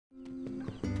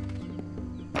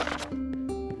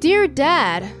Dear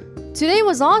Dad, today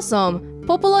was awesome.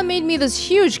 Popola made me this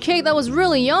huge cake that was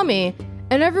really yummy.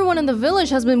 And everyone in the village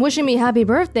has been wishing me happy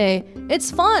birthday.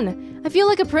 It's fun. I feel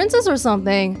like a princess or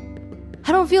something.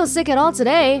 I don't feel sick at all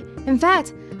today. In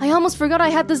fact, I almost forgot I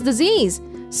had this disease.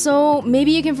 So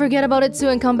maybe you can forget about it too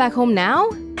and come back home now?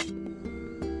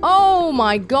 Oh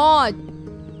my god.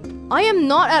 I am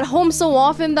not at home so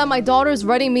often that my daughter's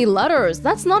writing me letters.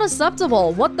 That's not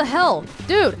acceptable. What the hell?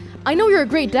 Dude, I know you're a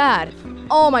great dad.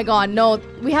 Oh my god, no.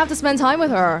 We have to spend time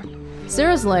with her.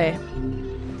 Seriously.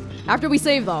 After we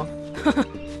save though.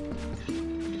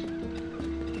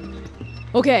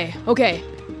 Okay.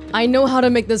 I know how to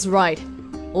make this right.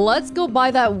 Let's go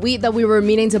buy that wheat that we were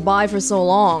meaning to buy for so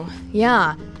long.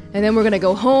 Yeah. And then we're gonna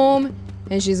go home,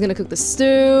 and she's gonna cook the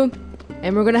stew,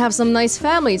 and we're gonna have some nice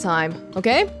family time,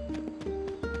 okay?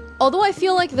 Although I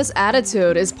feel like this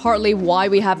attitude is partly why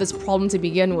we have this problem to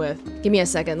begin with. Give me a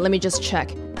second, let me just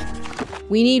check.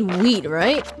 We need wheat,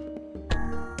 right?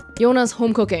 Yona's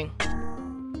home cooking.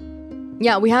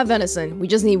 Yeah, we have venison. We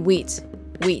just need wheat.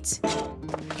 Wheat.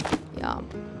 Yeah.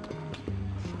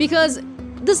 Because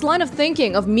this line of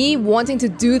thinking of me wanting to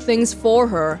do things for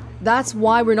her, that's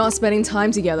why we're not spending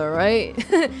time together, right?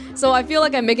 So I feel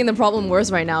like I'm making the problem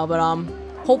worse right now, but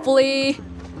hopefully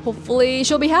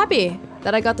she'll be happy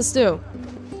that I got the stew.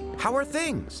 How are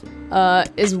things?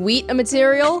 Is wheat a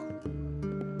material?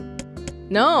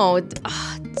 No.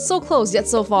 So close yet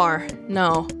so far.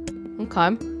 No.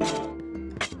 Okay.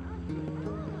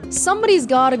 Somebody's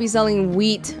gotta be selling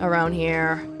wheat around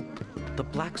here. The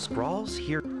Black Scrawl's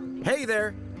here. Hey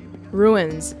there!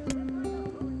 Ruins.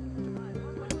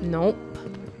 Nope.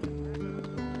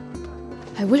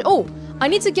 I wish- oh! I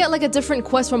need to get like a different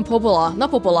quest from Popola.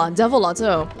 Not Popola, Devola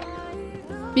too.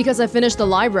 Because I finished the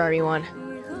library one.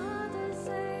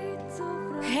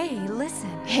 Hey, listen.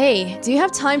 Hey, do you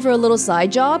have time for a little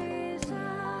side job?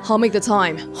 I'll make the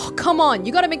time. Oh, come on,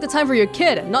 you gotta make the time for your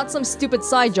kid, not some stupid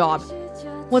side job.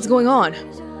 What's going on?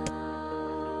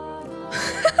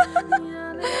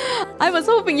 I was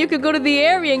hoping you could go to the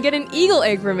area and get an eagle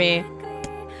egg for me.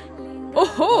 Oh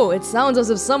ho, it sounds as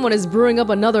if someone is brewing up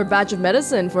another batch of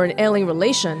medicine for an ailing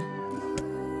relation.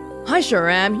 I sure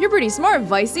am. You're pretty smart,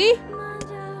 Vicey.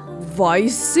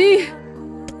 Vicey?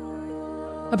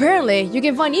 Apparently, you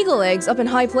can find eagle eggs up in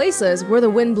high places where the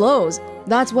wind blows.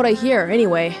 That's what I hear,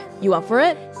 anyway. You up for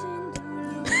it?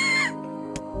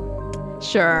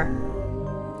 Sure.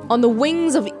 On the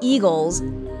wings of eagles.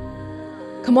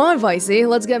 Come on, Vicey,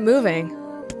 let's get moving.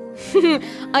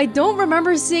 I don't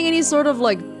remember seeing any sort of,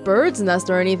 like, bird's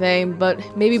nest or anything,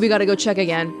 but maybe we gotta go check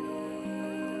again.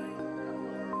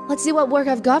 Let's see what work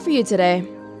I've got for you today.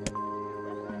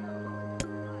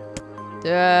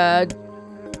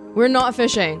 We're not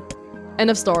fishing.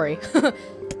 End of story.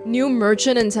 New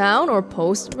merchant in town or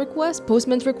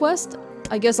postman's request?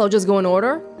 I guess I'll just go in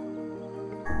order.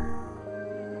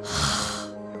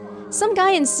 Some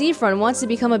guy in Seafront wants to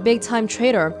become a big-time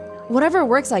trader. Whatever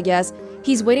works, I guess.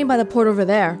 He's waiting by the port over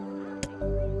there.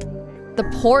 The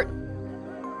port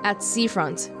at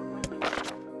Seafront.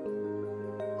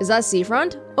 Is that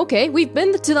Seafront? Okay, we've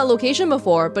been to that location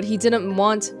before, but he didn't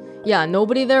want... Yeah,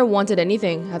 nobody there wanted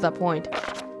anything at that point.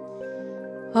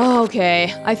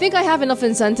 Okay, I think I have enough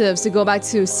incentives to go back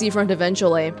to Seafront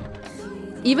eventually.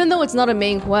 Even though it's not a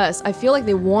main quest, I feel like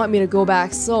they want me to go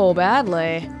back so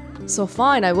badly. So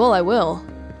fine, I will.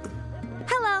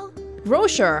 Hello.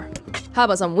 Grocer. How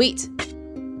about some wheat?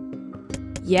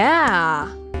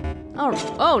 Yeah.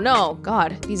 Oh no,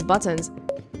 god, these buttons.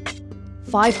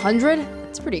 500?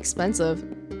 It's pretty expensive.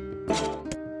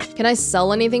 Can I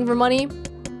sell anything for money?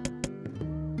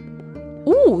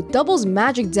 Ooh, doubles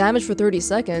magic damage for 30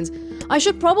 seconds. I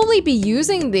should probably be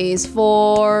using these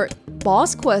for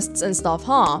boss quests and stuff,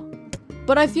 huh?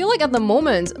 But I feel like at the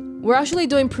moment, we're actually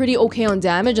doing pretty okay on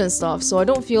damage and stuff, so I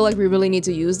don't feel like we really need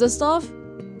to use this stuff.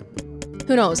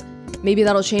 Who knows? Maybe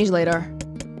that'll change later.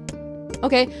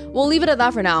 Okay, we'll leave it at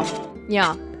that for now.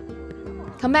 Yeah.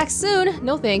 Come back soon.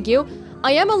 No thank you.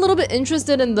 I am a little bit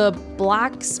interested in the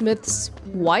blacksmith's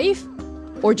wife?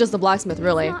 Or just the blacksmith,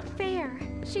 really. It's not fair.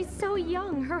 She's so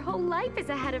young. Her whole life is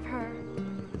ahead of her.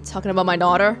 Talking about my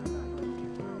daughter?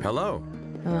 Hello.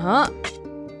 Uh-huh.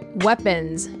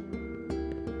 Weapons.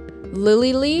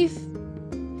 Lily leaf?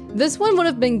 This one would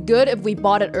have been good if we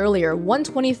bought it earlier.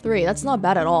 123. That's not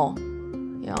bad at all.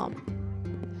 Yeah.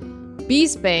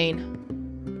 Beastbane.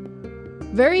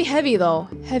 Very heavy though.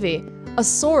 Heavy. A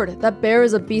sword that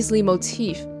bears a beastly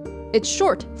motif. Its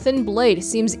short, thin blade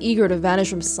seems eager to vanish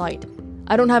from sight.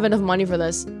 I don't have enough money for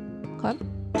this. Okay.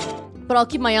 But I'll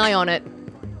keep my eye on it.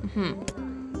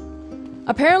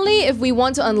 Apparently, if we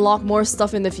want to unlock more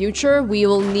stuff in the future, we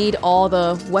will need all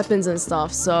the weapons and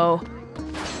stuff, so...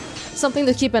 something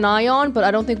to keep an eye on, but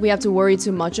I don't think we have to worry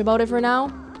too much about it for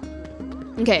now.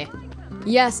 Okay.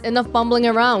 Yes, enough bumbling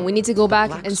around. We need to go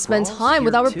back and spend time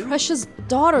with our precious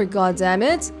daughter,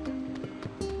 goddammit.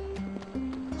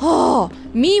 Oh,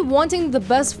 me wanting the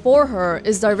best for her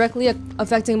is directly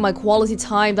affecting my quality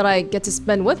time that I get to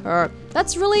spend with her.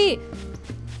 That's really...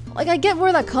 like, I get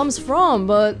where that comes from,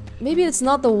 but maybe it's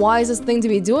not the wisest thing to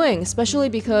be doing, especially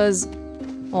because...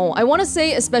 oh, I want to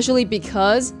say especially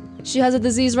because she has a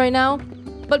disease right now,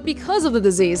 but because of the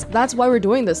disease, that's why we're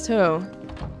doing this too.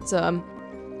 It's a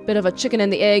bit of a chicken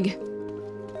and the egg,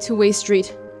 two-way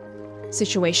street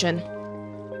situation.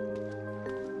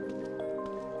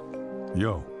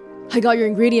 Yo. I got your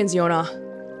ingredients, Yona.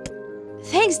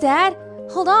 Thanks, Dad.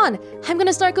 Hold on, I'm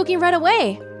gonna start cooking right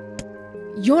away.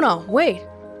 Yona, wait.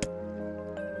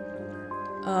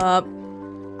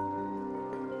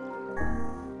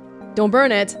 Don't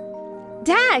burn it.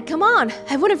 Dad, come on!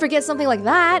 I wouldn't forget something like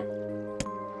that.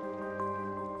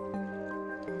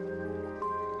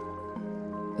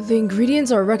 The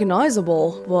ingredients are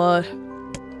recognizable, but...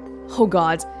 oh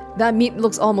god, that meat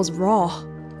looks almost raw.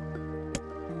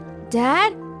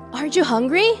 Dad, aren't you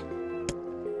hungry?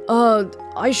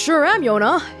 I sure am,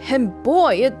 Yona. And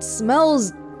boy, it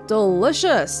smells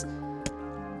delicious.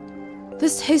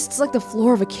 This tastes like the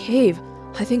floor of a cave.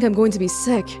 I think I'm going to be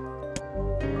sick.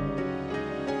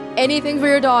 Anything for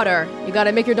your daughter. You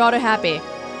gotta make your daughter happy.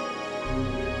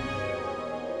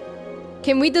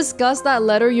 Can we discuss that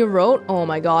letter you wrote? Oh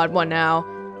my god, what now?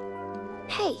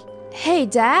 Hey,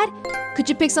 Dad? Could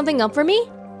you pick something up for me?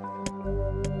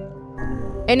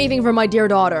 Anything for my dear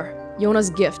daughter. Yona's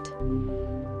gift.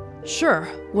 Sure,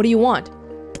 what do you want?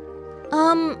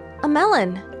 A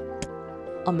melon.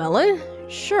 A melon?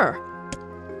 Sure.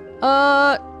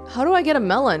 How do I get a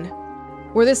melon?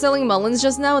 Were they selling melons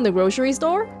just now in the grocery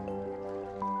store?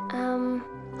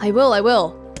 I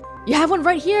will. You have one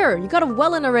right here! You got a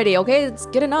Welonz already, okay? It's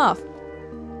good enough.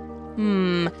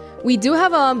 We do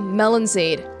have a melon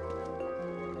seed.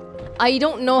 I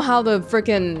don't know how the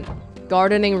frickin'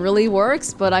 gardening really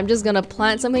works, but I'm just gonna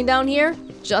plant something down here,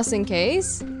 just in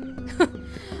case.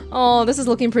 Oh, this is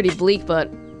looking pretty bleak,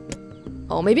 but...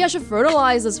 oh, maybe I should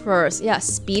fertilize this first. Yeah,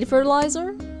 speed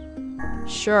fertilizer?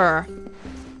 Sure.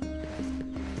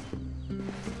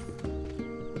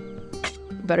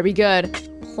 Better be good.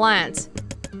 Plant.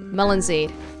 Melon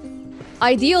seed.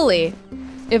 Ideally,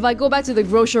 if I go back to the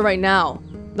grocer right now,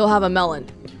 they'll have a melon.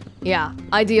 Yeah,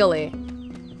 ideally.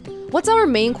 What's our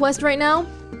main quest right now?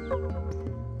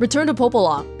 Return to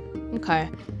Popola. Okay.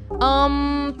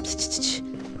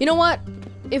 You know what?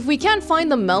 If we can't find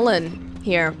the melon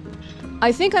here,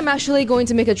 I think I'm actually going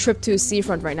to make a trip to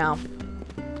Seafront right now.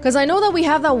 Because I know that we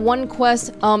have that one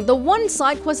quest, the one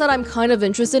side quest that I'm kind of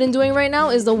interested in doing right now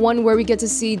is the one where we get to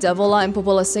see Devola and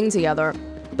Popola sing together.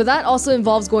 But that also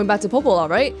involves going back to Popola,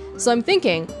 right? So I'm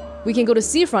thinking, we can go to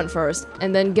Seafront first,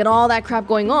 and then get all that crap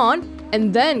going on,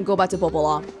 and then go back to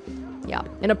Popola. Yeah,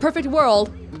 in a perfect world.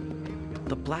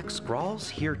 The Black Scrawl's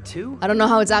here too? I don't know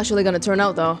how it's actually gonna turn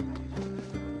out though.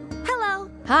 Hello.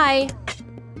 Hi.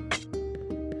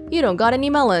 You don't got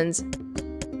any melons.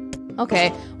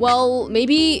 Okay, well,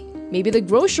 maybe the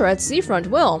grocer at Seafront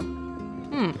will.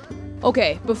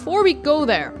 Okay, before we go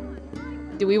there,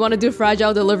 do we want to do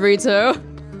fragile delivery too?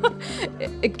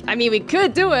 I mean, we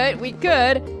could do it, we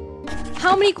could.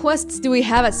 How many quests do we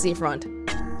have at Seafront?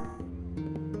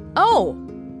 Oh!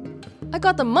 I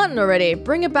got the mutton already.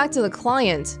 Bring it back to the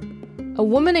client. A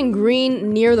woman in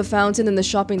green near the fountain in the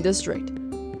shopping district.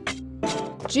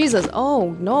 Jesus,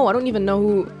 oh no, I don't even know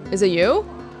who... is it you?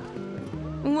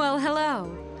 Well,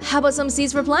 hello. How about some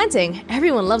seeds for planting?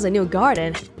 Everyone loves a new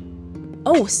garden.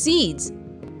 Oh, seeds.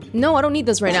 No, I don't need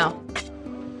this right now.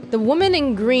 The woman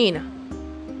in green.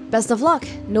 Best of luck.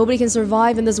 Nobody can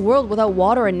survive in this world without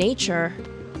water and nature.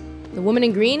 The woman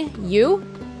in green? You?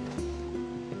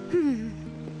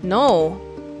 No.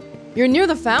 You're near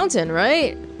the fountain,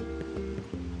 right?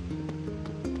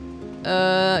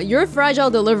 You're fragile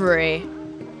delivery.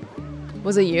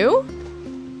 Was it you?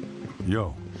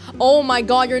 Yo. Oh my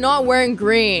god, you're not wearing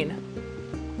green.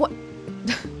 What?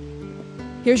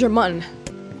 Here's your mutton.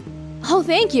 Oh,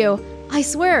 thank you. I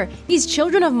swear, these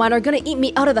children of mine are gonna eat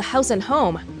me out of the house and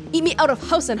home. Eat me out of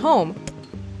house and home.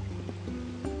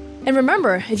 And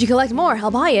remember, if you collect more,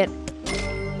 I'll buy it.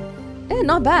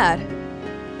 Not bad.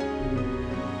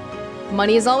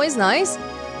 Money is always nice.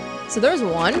 So there's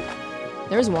one.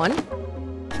 There's one.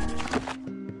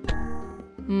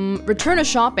 Return to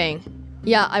shopping.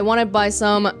 Yeah, I want to buy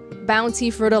some bounty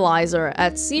fertilizer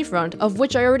at Seafront, of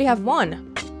which I already have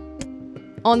one.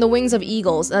 On the wings of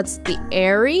eagles. That's the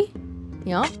airy.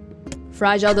 Yeah.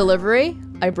 Fragile delivery.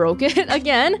 I broke it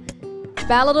again.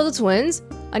 Ballad of the Twins.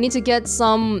 I need to get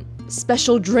some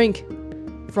special drink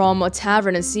from a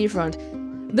tavern in Seafront.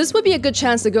 This would be a good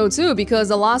chance to go too, because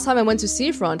the last time I went to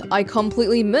Seafront, I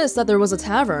completely missed that there was a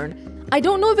tavern. I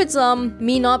don't know if it's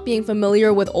me not being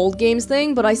familiar with old games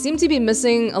thing, but I seem to be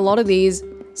missing a lot of these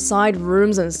side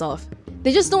rooms and stuff.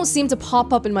 They just don't seem to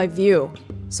pop up in my view,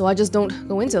 so I just don't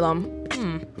go into them.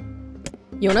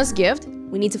 Yona's gift.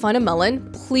 We need to find a melon.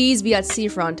 Please be at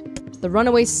Seafront. The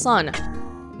runaway son.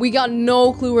 We got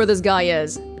no clue where this guy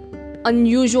is.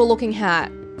 Unusual looking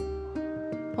hat.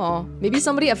 Oh, maybe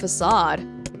somebody at Facade.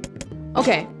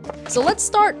 Okay, so let's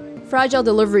start Fragile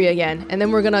Delivery again, and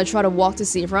then we're gonna try to walk to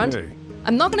Seafront. Hey.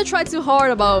 I'm not gonna try too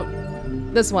hard about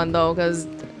this one though, because,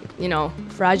 you know,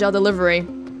 Fragile Delivery,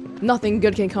 nothing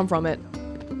good can come from it.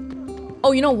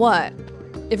 Oh, you know what?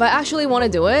 If I actually want to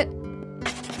do it,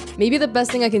 maybe the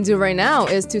best thing I can do right now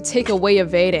is to take away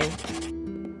evading.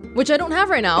 Which I don't have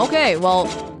right now. Okay, well,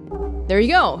 there you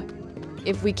go.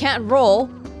 If we can't roll,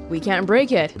 we can't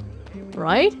break it.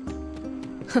 Right?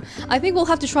 I think we'll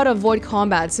have to try to avoid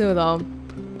combat too, though.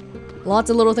 Lots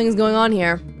of little things going on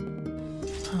here.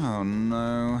 Oh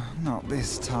no, not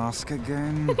this task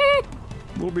again.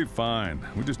 We'll be fine.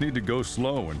 We just need to go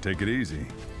slow and take it easy.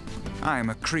 I am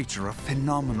a creature of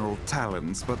phenomenal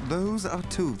talents, but those are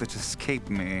two that escape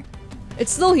me.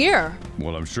 It's still here.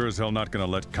 Well, I'm sure as hell not gonna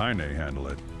let Kaine handle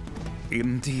it.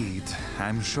 Indeed,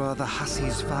 I'm sure the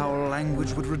hussy's foul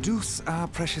language would reduce our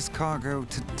precious cargo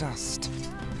to dust.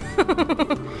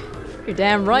 You're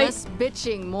damn right. Less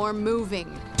bitching, more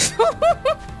moving.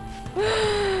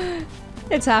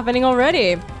 It's happening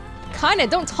already. Kinda,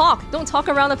 don't talk. Don't talk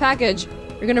around the package.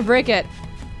 You're gonna break it.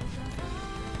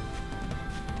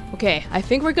 Okay, I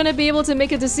think we're gonna be able to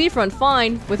make it to Seafront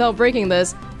fine without breaking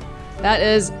this. That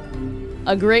is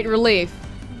a great relief.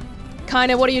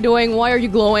 Kinda, what are you doing? Why are you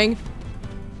glowing?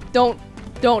 Don't,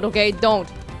 okay, don't.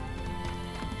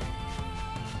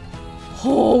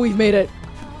 Oh, we've made it.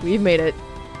 We've made it.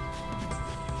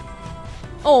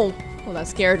 Oh, that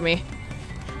scared me.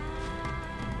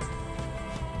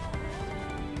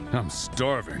 I'm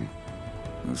starving.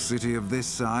 A city of this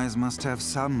size must have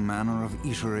some manner of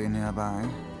eatery nearby.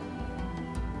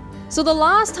 So the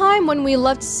last time when we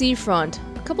left Seafront,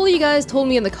 a couple of you guys told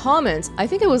me in the comments, I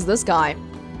think it was this guy.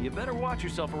 You better watch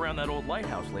yourself around that old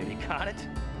lighthouse, lady. Got it?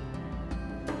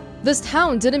 This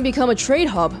town didn't become a trade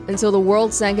hub until the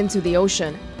world sank into the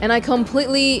ocean, and I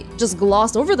completely just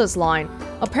glossed over this line.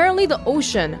 Apparently the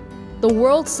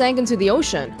world sank into the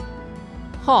ocean.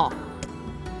 Huh.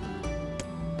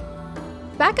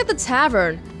 Back at the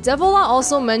tavern, Devola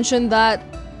also mentioned that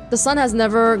the sun has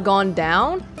never gone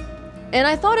down, and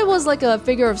I thought it was like a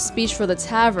figure of speech for the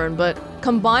tavern, but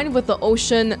combined with the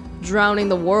ocean drowning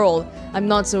the world, I'm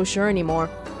not so sure anymore.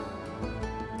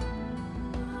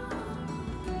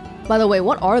 By the way,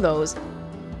 what are those?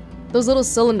 Those little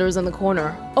cylinders in the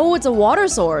corner. Oh, it's a water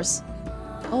source.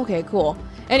 Okay, cool.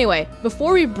 Anyway,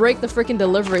 before we break the freaking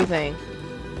delivery thing.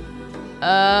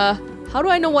 How do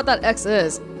I know what that X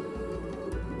is?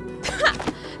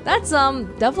 That's,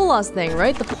 Devola's thing,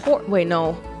 right? The port- wait,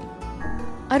 no.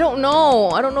 I don't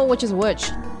know. I don't know which is which.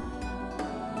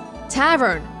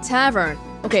 Tavern. Tavern.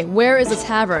 Okay, where is the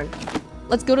tavern?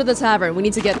 Let's go to the tavern. We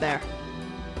need to get there.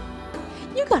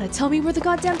 You gotta tell me where the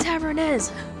goddamn tavern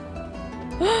is.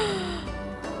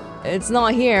 It's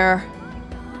not here.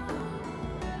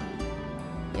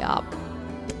 Yup.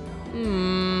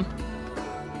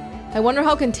 I wonder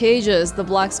how contagious the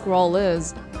Black Scrawl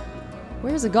is.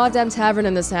 Where's the goddamn tavern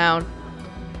in this town?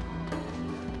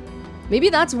 Maybe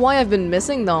that's why I've been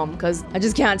missing them, because I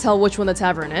just can't tell which one the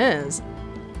tavern is.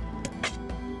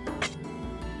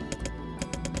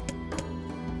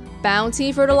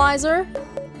 Bounty fertilizer?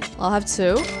 I'll have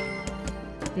 2.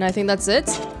 And I think that's it.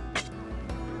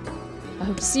 I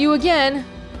hope to see you again.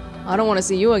 I don't want to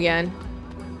see you again.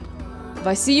 If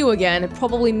I see you again, it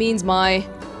probably means my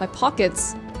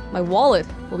pockets, my wallet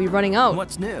will be running out.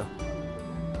 What's new?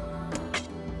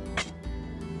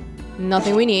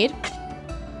 Nothing we need.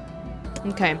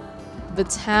 Okay. The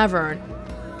tavern.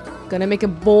 Gonna make a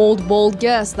bold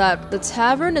guess that the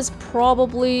tavern is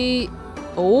probably...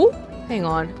 Oh? Hang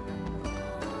on.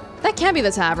 That can't be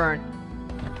the tavern.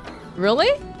 Really?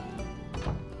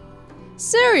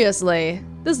 Seriously?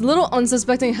 This little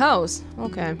unsuspecting house.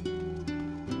 Okay.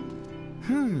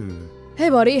 Hey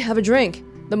buddy, have a drink.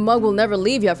 The mug will never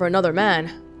leave you for another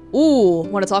man. Ooh,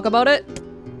 wanna talk about it?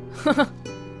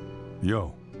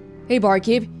 Yo. Hey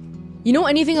barkeep, you know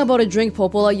anything about a drink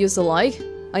Popola used to like?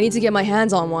 I need to get my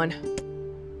hands on one.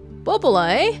 Popola,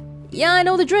 eh? Yeah, I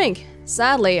know the drink.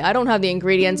 Sadly, I don't have the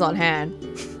ingredients on hand.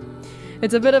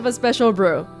 It's a bit of a special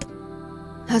brew.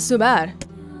 That's too bad.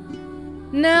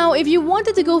 Now, if you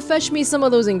wanted to go fetch me some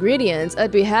of those ingredients, I'd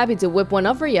be happy to whip one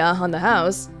up for ya on the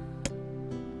house.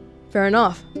 Fair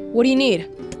enough. What do you need?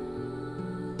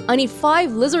 I need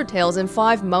 5 lizard tails and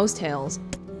 5 mouse tails.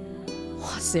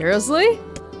 What, seriously?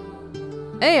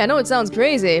 Hey, I know it sounds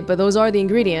crazy, but those are the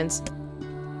ingredients.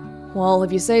 Well,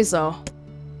 if you say so.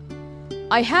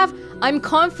 I'm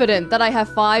confident that I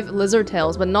have 5 lizard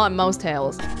tails, but not mouse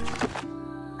tails.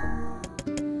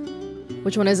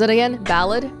 Which one is it again?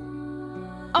 Ballad?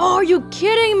 Oh, are you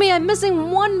kidding me? I'm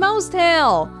missing 1 mouse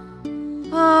tail!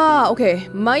 Ah, okay.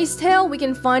 Mice tail, we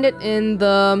can find it in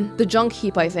the junk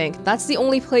heap, I think. That's the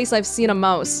only place I've seen a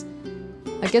mouse.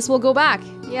 I guess we'll go back.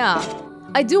 Yeah.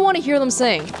 I do want to hear them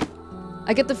sing.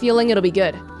 I get the feeling it'll be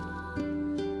good.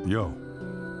 Yo.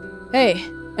 Hey,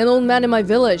 an old man in my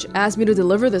village asked me to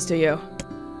deliver this to you.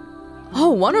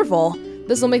 Oh, wonderful.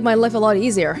 This'll make my life a lot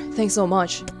easier. Thanks so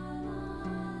much.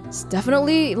 It's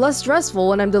definitely less stressful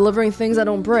when I'm delivering things that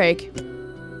don't break.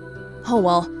 Oh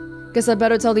well, guess I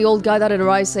better tell the old guy that it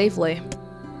arrived safely.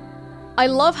 I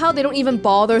love how they don't even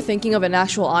bother thinking of an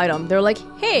actual item. They're like,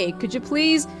 hey, could you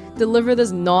please deliver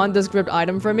this nondescript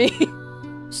item for me?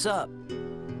 Sup?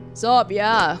 Sup,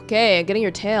 yeah. Okay, getting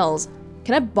your tails.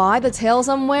 Can I buy the tail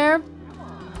somewhere?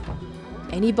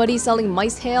 Anybody selling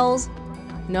mice tails?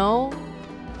 No?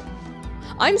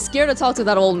 I'm scared to talk to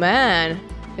that old man.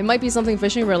 It might be something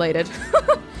fishing related.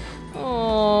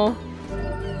 Oh.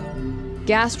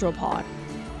 Gastropod.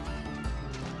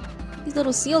 These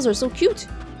little seals are so cute.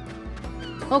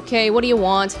 Okay, what do you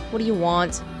want? What do you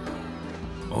want?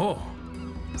 Oh.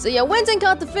 So you went and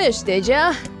caught the fish, did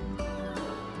ya?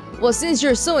 Well, since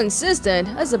you're so insistent,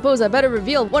 I suppose I better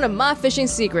reveal one of my fishing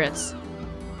secrets.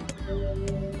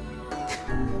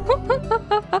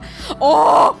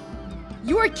 Oh!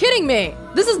 You are kidding me!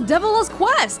 This is Devila's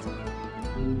quest!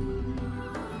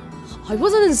 I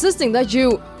wasn't insisting that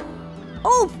you...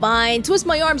 Oh, fine. Twist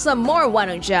my arm some more, why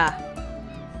don't ya?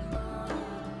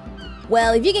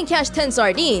 Well, if you can catch 10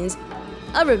 sardines,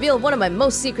 I'll reveal one of my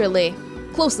most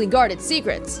closely guarded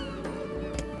secrets.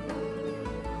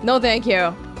 No thank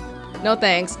you. No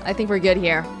thanks. I think we're good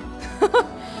here.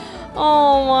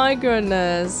 Oh my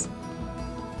goodness.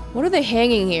 What are they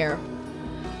hanging here?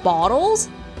 Bottles?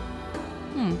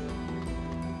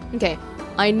 Okay.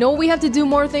 I know we have to do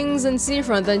more things in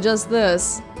Seafront than just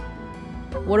this.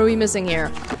 What are we missing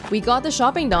here? We got the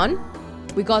shopping done.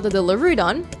 We got the delivery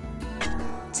done.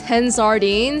 10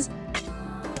 sardines?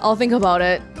 I'll think about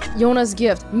it. Yona's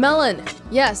gift. Melon!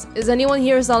 Yes, is anyone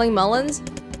here selling melons?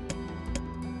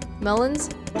 Melons?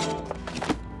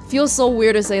 Feels so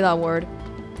weird to say that word.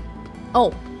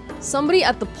 Oh, somebody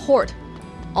at the port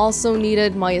also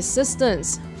needed my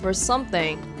assistance for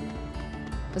something.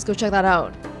 Let's go check that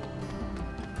out.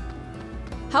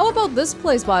 How about this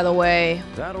place, by the way?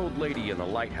 That old lady in the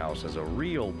lighthouse is a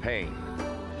real pain.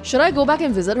 Should I go back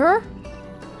and visit her?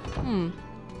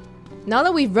 Now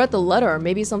that we've read the letter,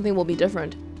 maybe something will be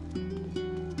different.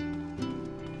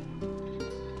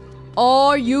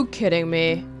 Are you kidding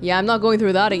me? Yeah, I'm not going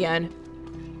through that again.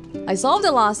 I solved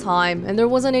it last time, and there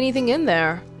wasn't anything in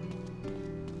there.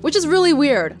 Which is really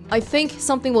weird. I think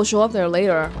something will show up there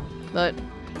later. But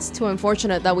it's too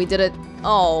unfortunate that we did it...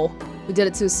 Oh, we did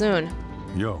it too soon.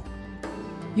 Yo.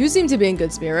 You seem to be in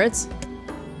good spirits.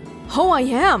 Oh, I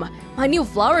am! My new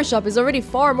flower shop is already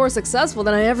far more successful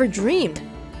than I ever dreamed.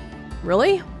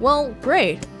 Really? Well,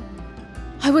 great.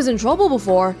 I was in trouble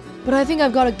before, but I think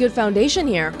I've got a good foundation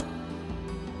here.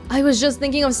 I was just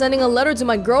thinking of sending a letter to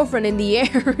my girlfriend in the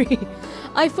area.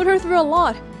 I put her through a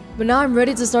lot, but now I'm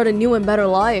ready to start a new and better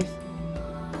life.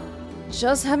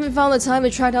 Just haven't found the time to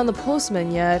track down the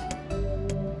postman yet.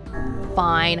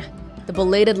 Fine. The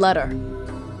belated letter.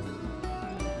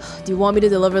 Do you want me to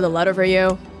deliver the letter for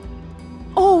you?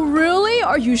 Oh, really?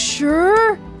 Are you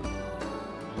sure?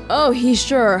 Oh, he's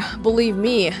sure. Believe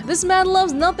me, this man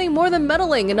loves nothing more than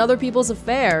meddling in other people's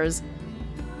affairs.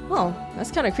 Well, that's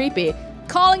kind of creepy.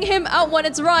 Calling him out when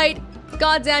it's right.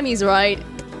 Goddamn, he's right.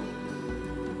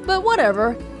 But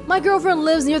whatever. My girlfriend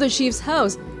lives near the chief's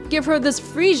house. Give her this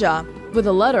freesia with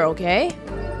a letter, okay?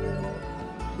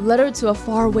 Letter to a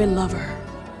faraway lover.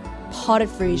 Potted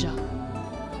freesia.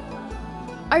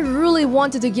 I really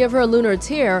wanted to give her a lunar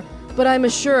tear, but I'm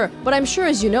sure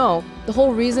as you know, the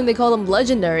whole reason they call them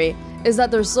legendary is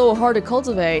that they're so hard to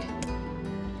cultivate.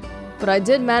 But I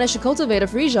did manage to cultivate a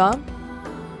freesia.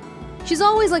 She's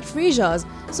always liked freesias,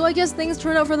 so I guess things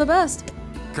turned out for the best.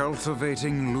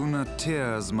 Cultivating lunar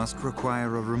tears must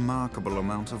require a remarkable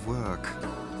amount of work.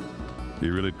 He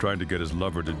really tried to get his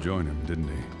lover to join him, didn't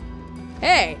he?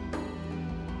 Hey,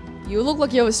 you look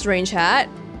like you have a strange hat.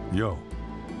 Yo,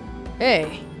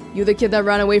 Hey, you the kid that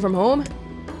ran away from home?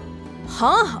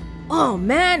 Huh? Oh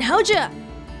man, how'd ya?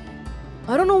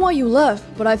 I don't know why you left,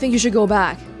 but I think you should go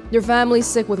back. Your family's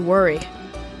sick with worry.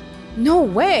 No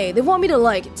way, they want me to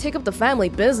like, take up the family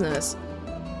business.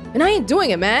 And I ain't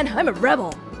doing it, man, I'm a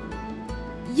rebel.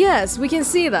 Yes, we can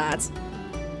see that.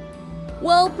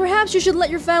 Well, perhaps you should let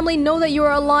your family know that you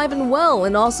are alive and well,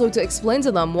 and also to explain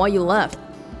to them why you left.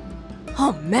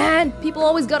 Oh man, people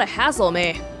always gotta hassle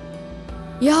me.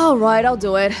 Yeah, alright, I'll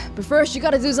do it. But first, you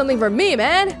gotta do something for me,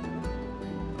 man!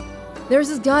 There's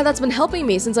this guy that's been helping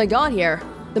me since I got here.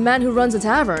 The man who runs a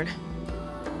tavern.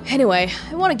 Anyway,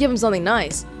 I want to give him something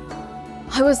nice.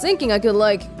 I was thinking I could,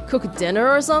 like, cook dinner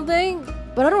or something,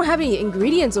 but I don't have any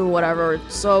ingredients or whatever,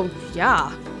 so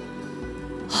yeah.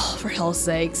 Oh, for hell's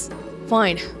sakes.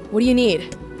 Fine, what do you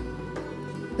need?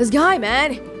 This guy,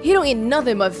 man, he don't eat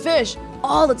nothing but fish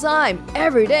all the time,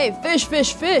 every day, fish,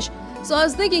 fish, fish. So I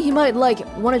was thinking he might, like,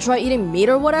 want to try eating meat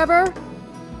or whatever.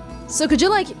 So could you,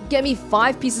 like, get me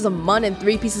 5 pieces of mutton and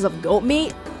 3 pieces of goat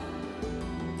meat?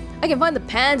 I can find the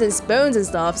pans and spoons and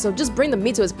stuff, so just bring the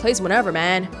meat to his place whenever,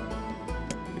 man.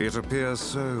 It appears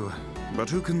so. But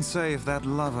who can say if that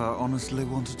lover honestly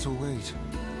wanted to wait?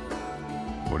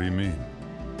 what do you mean?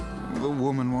 The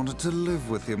woman wanted to live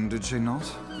with him, did she not?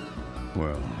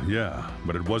 Well, yeah,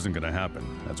 but it wasn't gonna happen.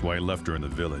 That's why he left her in the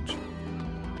village.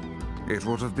 It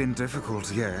would have been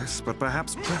difficult, yes, but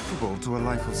perhaps preferable to a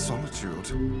life of solitude.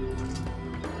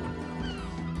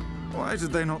 Why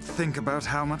did they not think about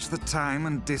how much the time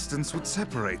and distance would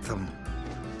separate them?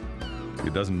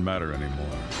 It doesn't matter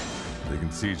anymore. They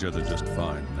can see each other just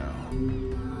fine now.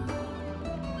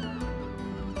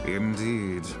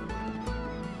 Indeed.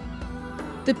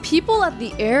 The people at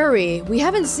the Airy, we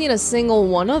haven't seen a single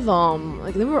one of them.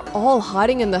 Like, they were all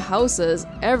hiding in the houses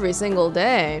every single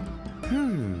day.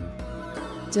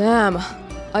 Damn,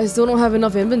 I still don't have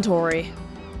enough inventory.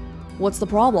 What's the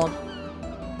problem?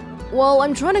 Well,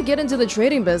 I'm trying to get into the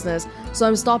trading business, so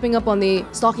I'm stocking up on the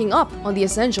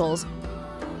essentials.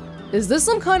 Is this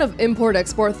some kind of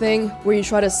import-export thing, where you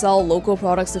try to sell local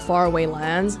products to faraway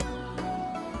lands?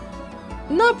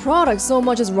 Not products so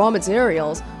much as raw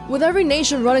materials. With every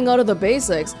nation running out of the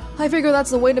basics, I figure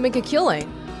that's the way to make a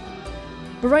killing.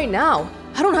 But right now,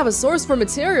 I don't have a source for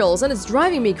materials and it's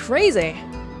driving me crazy.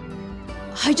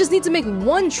 I just need to make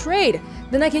one trade,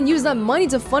 then I can use that money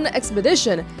to fund an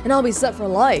expedition and I'll be set for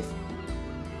life.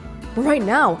 But right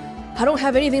now, I don't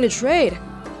have anything to trade.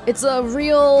 It's a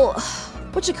real...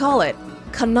 what you call it?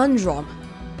 Conundrum.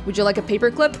 Would you like a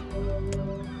paperclip?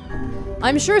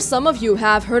 I'm sure some of you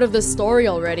have heard of this story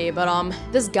already, but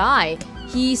this guy,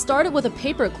 he started with a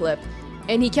paperclip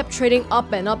and he kept trading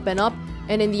up and up and up,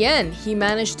 and in the end, he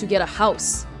managed to get a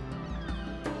house.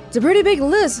 It's a pretty big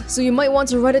list, so you might want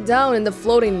to write it down in the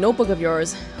floating notebook of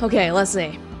yours. Okay, let's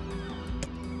see.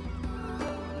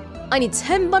 I need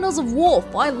 10 bundles of wool,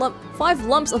 5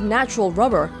 lumps of natural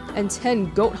rubber, and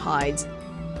 10 goat hides.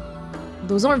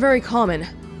 Those aren't very common.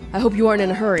 I hope you aren't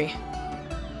in a hurry.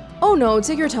 Oh no,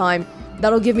 take your time.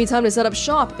 That'll give me time to set up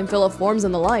shop and fill out forms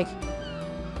and the like.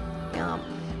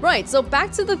 Right, so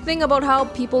back to the thing about how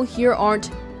people here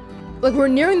aren't... like, we're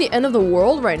nearing the end of the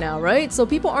world right now, right? So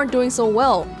people aren't doing so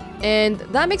well. And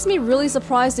that makes me really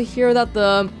surprised to hear that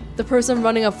the person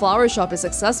running a flower shop is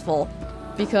successful.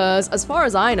 Because as far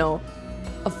as I know,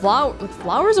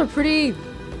 flowers are pretty...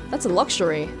 that's a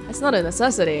luxury. That's not a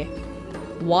necessity.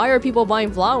 Why are people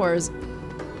buying flowers?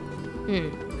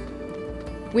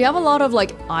 We have a lot of,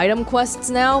 like, item quests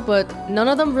now, but none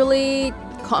of them really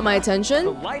caught my attention.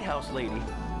 The lighthouse lady.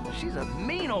 She's a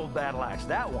mean old battle axe,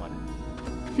 that one.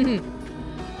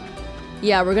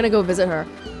 Yeah, we're gonna go visit her.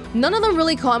 None of them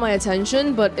really caught my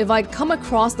attention, but if I come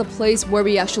across the place where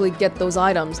we actually get those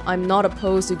items, I'm not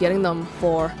opposed to getting them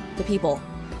for the people.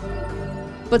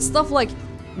 But stuff like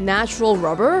natural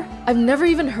rubber? I've never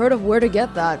even heard of where to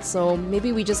get that, so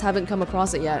maybe we just haven't come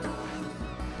across it yet.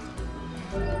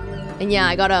 And yeah,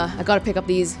 I gotta pick up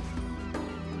these.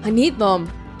 I need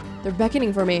them. They're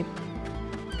beckoning for me.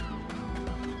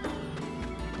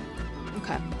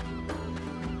 Okay.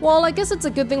 Well, I guess it's a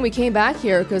good thing we came back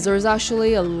here, because there's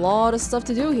actually a lot of stuff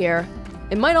to do here.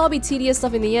 It might all be tedious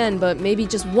stuff in the end, but maybe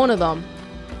just one of them.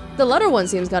 The letter one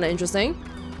seems kinda interesting.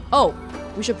 Oh,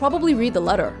 we should probably read the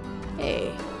letter.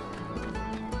 Hey.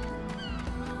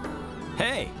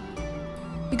 Hey.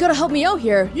 You gotta help me out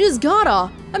here. You just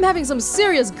gotta. I'm having some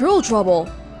serious girl trouble.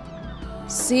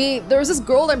 See, there's this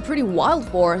girl that I'm pretty wild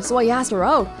for, so I asked her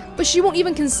out, but she won't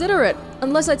even consider it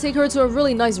unless I take her to a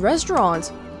really nice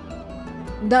restaurant.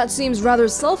 That seems rather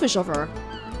selfish of her.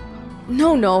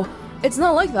 No, it's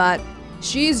not like that.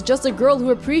 She's just a girl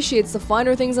who appreciates the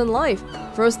finer things in life.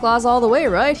 First class all the way,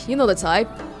 right? You know the type.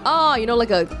 Ah, you know, like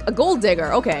a gold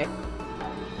digger. Okay.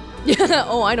 Yeah,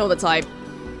 oh, I know the type.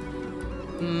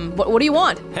 What do you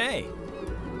want? Hey!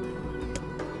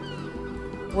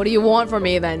 What do you want from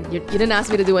me then? You didn't ask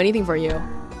me to do anything for you.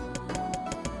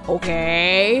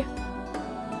 Okay.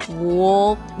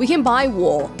 Wool. We can buy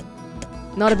wool.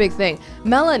 Not a big thing.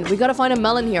 Melon. We gotta find a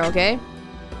melon here, okay?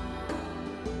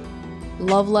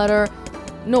 Love letter.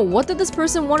 No, what did this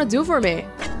person want to do for me?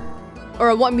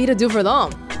 Or want me to do for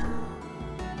them?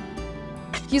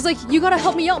 He's like, you gotta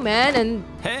help me out, man, and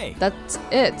Hey! that's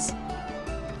it.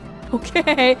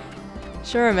 Okay.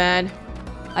 Sure, man.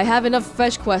 I have enough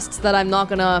fetch quests that I'm not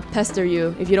gonna pester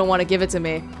you if you don't want to give it to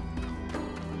me.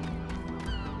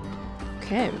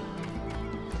 Okay.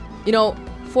 You know,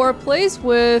 for a place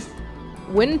with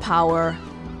wind power,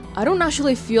 I don't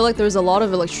actually feel like there's a lot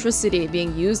of electricity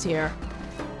being used here.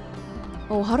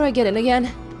 Oh, how do I get in again?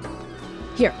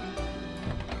 Here.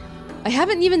 I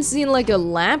haven't even seen like a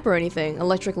lamp or anything.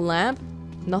 Electric lamp?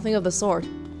 Nothing of the sort.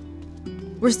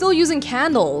 We're still using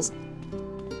candles.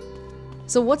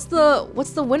 So what's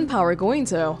the wind power going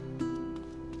to?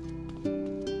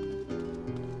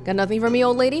 Got nothing for me,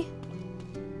 old lady?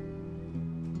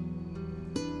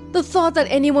 The thought that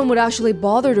anyone would actually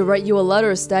bother to write you a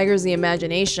letter staggers the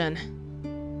imagination.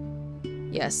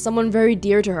 Yes, someone very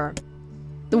dear to her.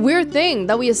 The weird thing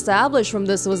that we established from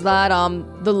this was that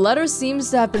the letter seems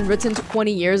to have been written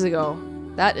 20 years ago.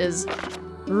 That is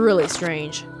really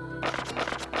strange.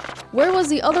 Where was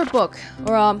the other book?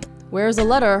 Or where's the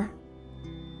letter?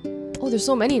 Oh, there's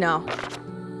so many now.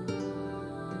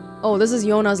 Oh, this is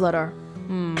Yona's letter.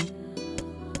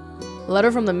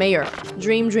 Letter from the mayor.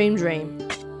 Dream, dream, dream.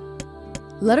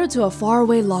 Letter to a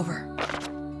faraway lover.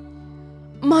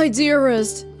 My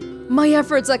dearest, my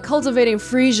efforts at cultivating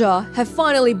Frisia have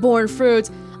finally borne fruit.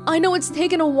 I know it's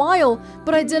taken a while,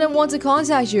 but I didn't want to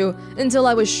contact you until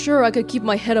I was sure I could keep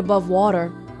my head above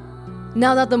water.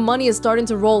 Now that the money is starting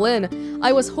to roll in,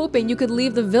 I was hoping you could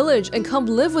leave the village and come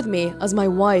live with me as my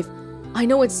wife. I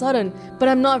know it's sudden, but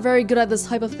I'm not very good at this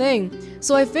type of thing,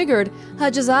 so I figured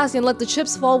I'd just ask and let the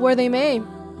chips fall where they may.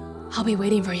 I'll be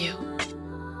waiting for you.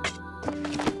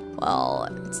 Well,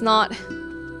 it's not...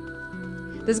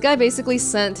 This guy basically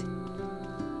sent...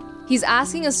 He's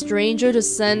asking a stranger to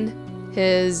send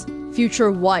his future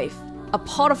wife a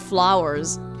pot of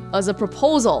flowers as a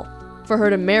proposal for her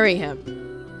to marry him.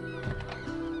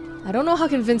 I don't know how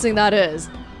convincing that is.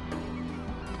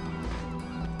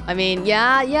 I mean,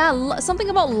 yeah, something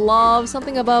about love,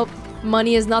 something about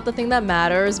money is not the thing that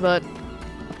matters, but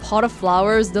a pot of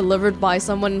flowers delivered by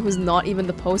someone who's not even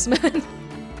the postman?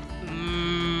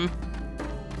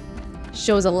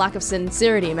 Shows a lack of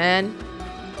sincerity, man.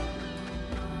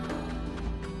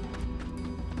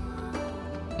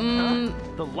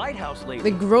 The lighthouse lady.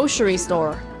 The grocery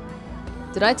store.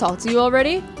 Did I talk to you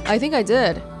already? I think I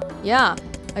did. Yeah,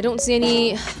 I don't see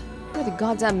any... Where are the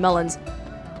goddamn melons?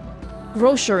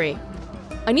 Grocery.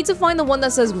 I need to find the one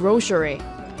that says grocery.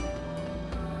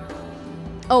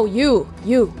 Oh, you.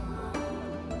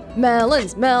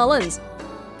 Melons, melons.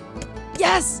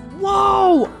 Yes!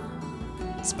 Whoa!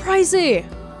 It's pricey.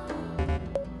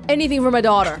 Anything for my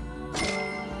daughter.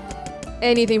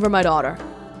 Anything for my daughter.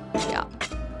 Yeah.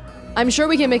 I'm sure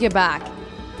we can make it back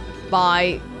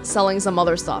by selling some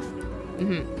other stuff.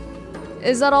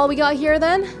 Is that all we got here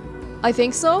then? I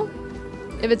think so.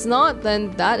 If it's not,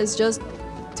 then that is just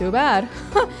too bad.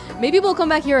 Maybe we'll come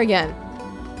back here again.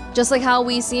 Just like how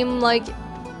we seem like...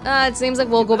 it seems like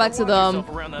we'll go back to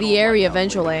the area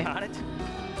eventually.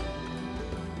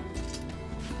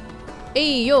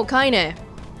 Hey, yo, Kaine.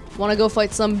 Wanna go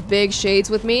fight some big shades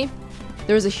with me?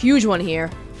 There's a huge one here.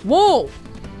 Whoa!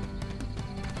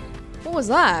 What was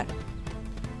that?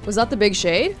 Was that the big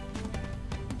shade?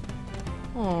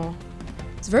 Oh.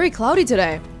 It's very cloudy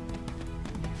today.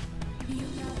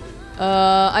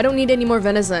 I don't need any more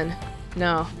venison.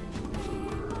 No.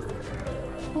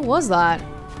 What was that?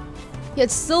 Yeah,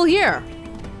 it's still here.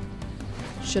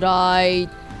 Should I...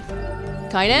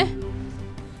 Kaine?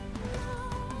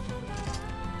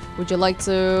 Would you like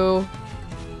to...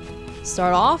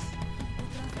 start off?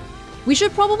 We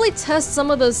should probably test some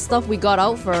of the stuff we got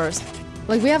out first.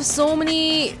 Like, we have so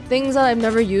many things that I've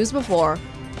never used before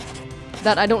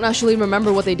that I don't actually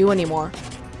remember what they do anymore.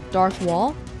 Dark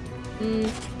wall?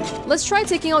 Let's try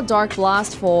taking out Dark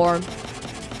Blast for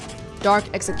Dark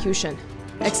Execution.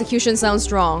 Execution sounds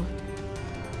strong.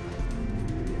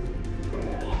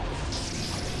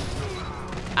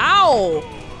 Ow!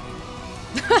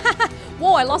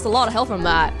 Whoa, I lost a lot of health from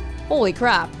that. Holy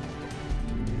crap.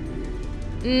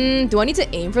 Do I need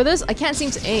to aim for this? I can't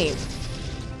seem to aim.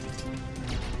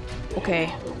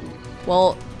 Okay.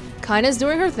 Well, Kaina's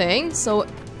doing her thing, so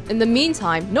in the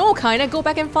meantime... No, Kaina, go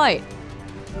back and fight.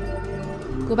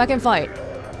 Go back and fight.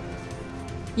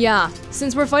 Yeah,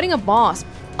 since we're fighting a boss,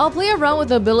 I'll play around with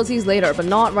the abilities later, but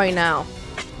not right now.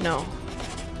 No.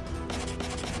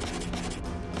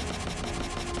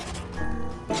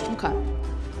 Okay.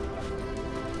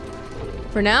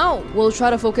 For now, we'll try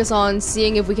to focus on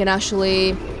seeing if we can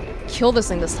actually kill this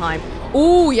thing this time.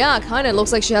 Ooh, yeah, kinda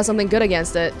looks like she has something good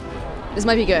against it. This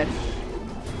might be good.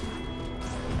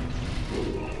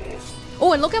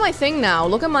 Oh, and look at my thing now.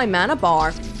 Look at my mana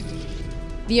bar.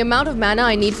 The amount of mana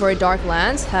I need for a Dark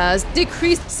Lance has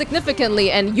decreased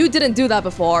significantly, and you didn't do that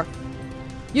before.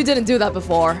 You didn't do that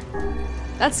before.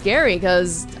 That's scary,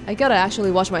 because I gotta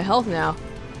actually watch my health now.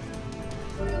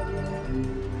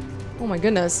 Oh my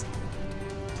goodness.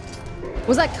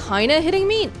 Was that kinda hitting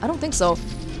me? I don't think so.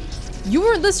 You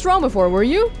weren't this strong before, were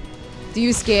you? Do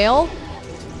you scale?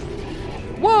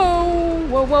 Whoa!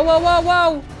 Whoa, whoa, whoa, whoa,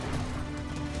 whoa!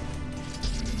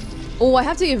 Oh, I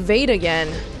have to evade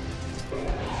again.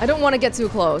 I don't want to get too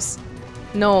close.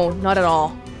 No, not at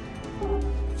all.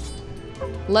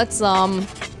 Let's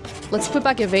put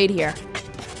back evade here.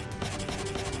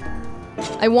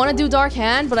 I want to do Dark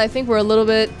Hand, but I think we're a little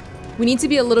bit... We need to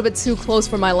be a little bit too close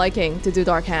for my liking to do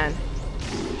Dark Hand.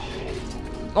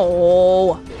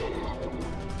 Oh.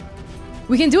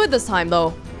 We can do it this time,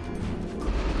 though.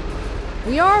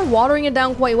 We are watering it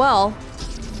down quite well.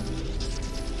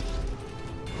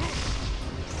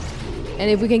 And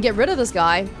if we can get rid of this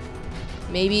guy,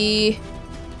 maybe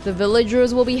the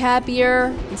villagers will be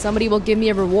happier, and somebody will give me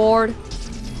a reward,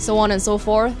 so on and so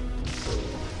forth.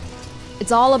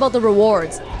 It's all about the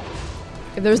rewards.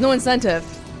 If there's no incentive,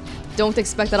 don't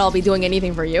expect that I'll be doing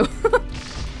anything for you.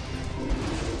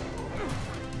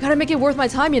 Gotta make it worth my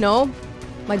time, you know?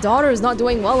 My daughter is not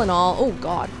doing well and all. Oh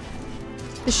god.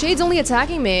 The shade's only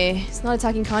attacking me. It's not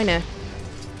attacking Kaina.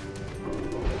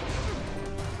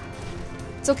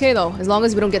 It's okay though, as long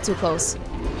as we don't get too close.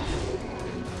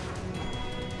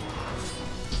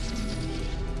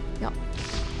 Yep.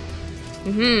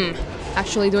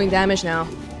 Actually doing damage now.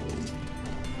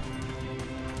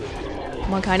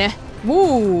 Come on, Kaina.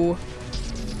 Woo!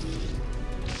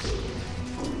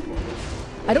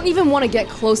 I don't even want to get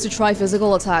close to try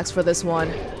physical attacks for this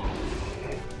one.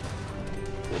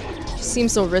 Just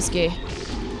seems so risky.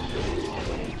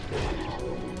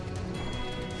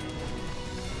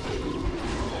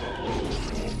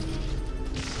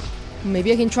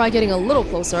 Maybe I can try getting a little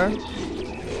closer.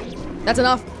 That's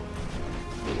enough.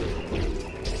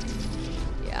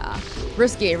 Yeah.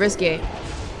 Risky, risky.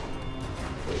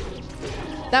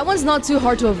 That one's not too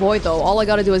hard to avoid though. All I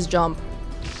gotta do is jump.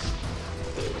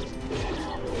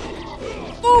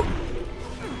 Ooh!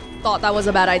 Thought that was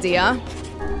a bad idea.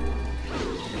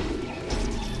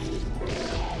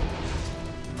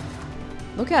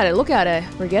 Look at it, look at it.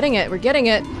 We're getting it, we're getting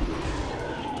it.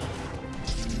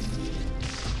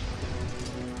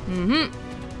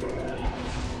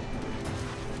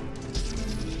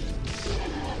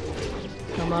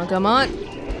 Come on, come on.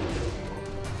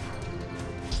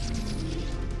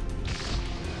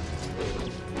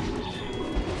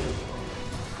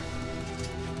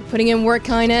 Putting in work,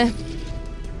 kinda.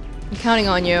 I'm counting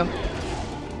on you.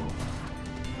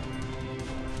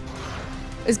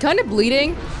 Is kinda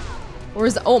bleeding? Or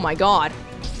is... Oh my god.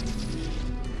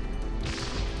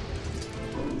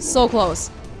 So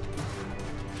close.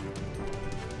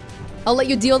 I'll let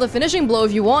you deal the finishing blow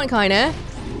if you want, kinda.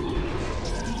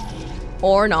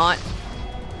 Or not.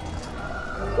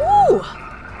 Woo!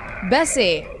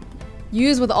 Bessie.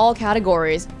 Use with all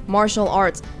categories. Martial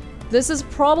arts. This is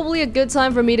probably a good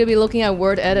time for me to be looking at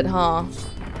word edit, huh?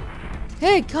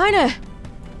 Hey, kinda.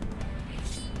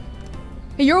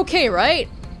 Hey, you're okay, right?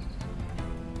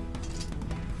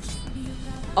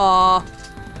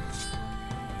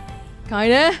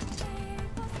 Kinda?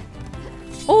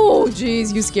 Oh,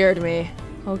 jeez, you scared me.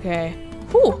 Okay.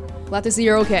 Whew. Glad to see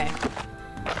you're okay.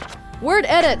 Word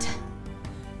edit.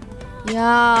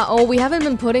 Yeah, oh, we haven't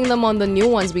been putting them on the new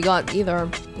ones we got either.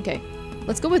 Okay.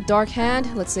 Let's go with Dark Hand.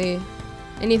 Let's see.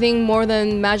 Anything more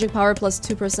than magic power plus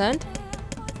 2%?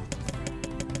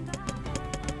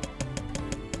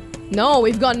 No,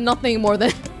 we've got nothing more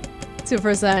than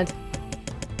 2%.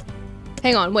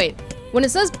 Hang on, wait. When it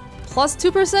says plus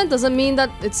 2%, does it mean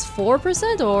that it's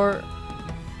 4% or...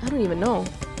 I don't even know.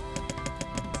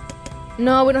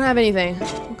 No, we don't have anything.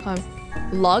 Okay.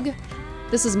 Lug.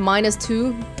 This is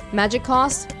 -2 magic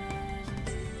cost.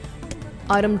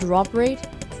 Item drop rate.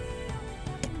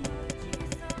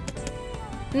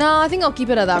 No, I think I'll keep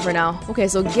it at that for now. Okay,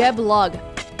 so Geb Lug.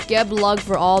 Geb Lug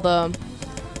for all the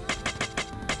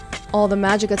all the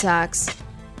magic attacks.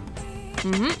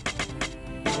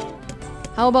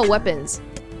 How about weapons?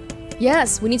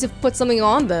 Yes, we need to put something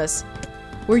on this.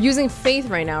 We're using Faith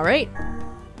right now, right?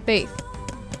 Faith.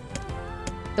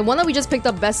 The one that we just picked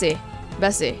up, Bessie.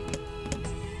 Bessie.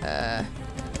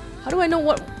 How do I know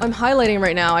what I'm highlighting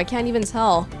right now? I can't even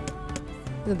tell.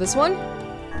 Is it this one?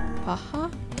 Haha.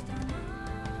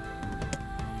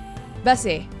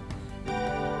 Bessie.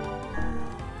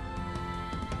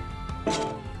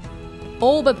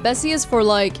 Oh, but Bessie is for,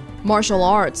 like, martial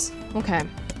arts. Okay.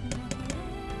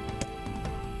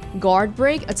 Guard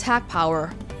break, attack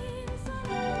power.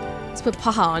 Let's put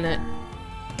Paha on it.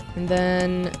 And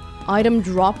then item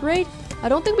drop rate? I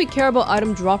don't think we care about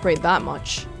item drop rate that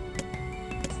much.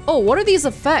 Oh, what are these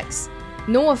effects?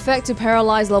 No effect to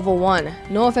paralyze level 1.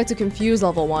 No effect to confuse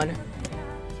level 1.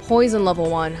 Poison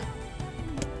level 1.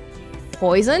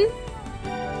 Poison? You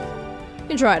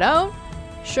can try it out.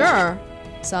 Sure.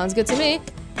 Sounds good to me.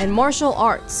 And martial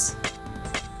arts.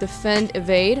 Defend,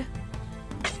 evade.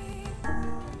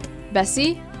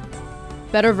 Bessie?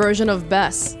 Better version of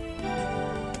Bess.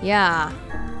 Yeah.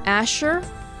 Asher?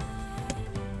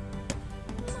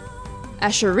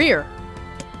 Asherir.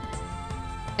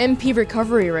 MP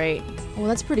recovery rate. Oh,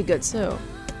 that's pretty good too.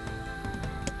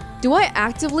 Do I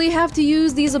actively have to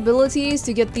use these abilities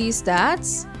to get these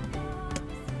stats?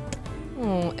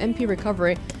 Oh, MP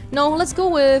recovery. No, let's go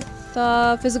with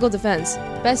physical defense.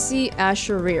 Bessie,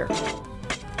 Asherir.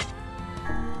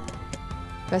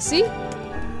 Bessie?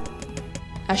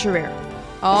 Asherir.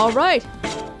 Alright.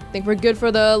 Think we're good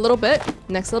for the little bit.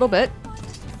 Next little bit.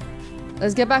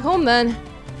 Let's get back home then.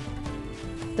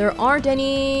 There aren't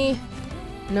any...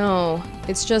 No,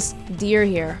 it's just deer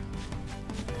here.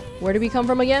 Where did we come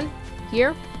from again?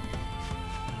 Here?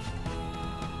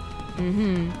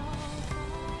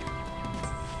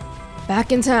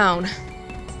 Back in town.